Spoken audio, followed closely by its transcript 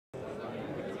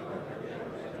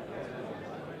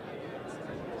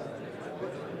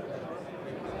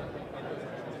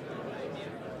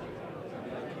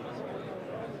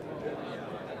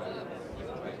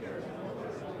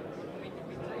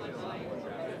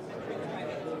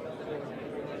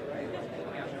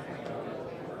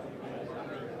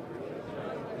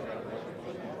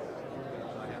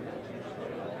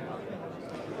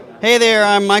Hey there,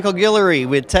 I'm Michael Guillory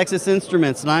with Texas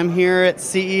Instruments, and I'm here at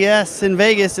CES in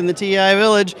Vegas in the TI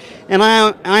Village, and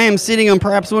I am sitting on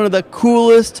perhaps one of the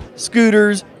coolest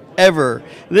scooters ever.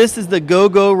 This is the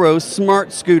Gogoro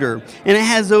Smartscooter, and it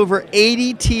has over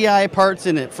 80 TI parts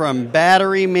in it, from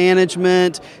battery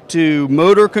management to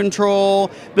motor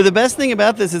control. But the best thing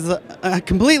about this is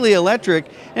completely electric.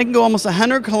 It can go almost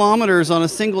 100 kilometers on a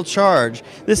single charge.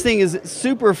 This thing is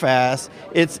super fast,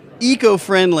 it's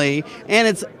eco-friendly, and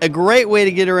it's a great way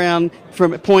to get around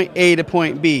from point A to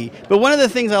point B. But one of the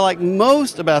things I like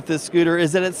most about this scooter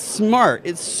is that it's smart.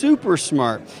 It's super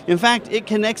smart. In fact, it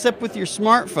connects up with your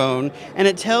smartphone, and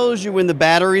it tells you when the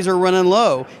batteries are running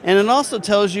low. And it also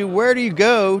tells you where do you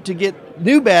go to get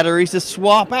new batteries to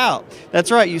swap out.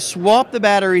 That's right, you swap the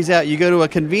batteries out. You go to a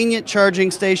convenient charging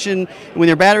station. When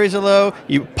your batteries are low,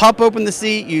 you pop open the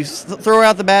seat, you throw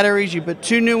out the batteries, you put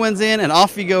 2 new ones in, and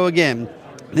off you go again.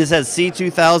 This has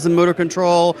C2000 motor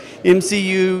control,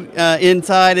 MCU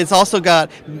inside. It's also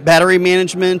got battery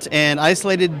management and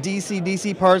isolated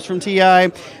DC-DC parts from TI.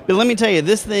 But let me tell you,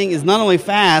 this thing is not only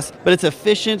fast, but it's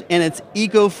efficient and it's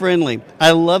eco-friendly.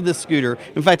 I love this scooter.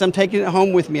 In fact, I'm taking it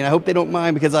home with me, and I hope they don't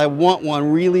mind because I want one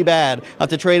really bad. I'll have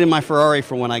to trade in my Ferrari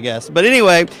for one, I guess. But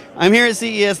anyway, I'm here at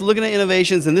CES looking at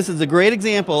innovations, and this is a great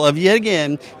example of, yet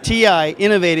again, TI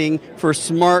innovating for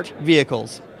smart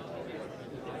vehicles.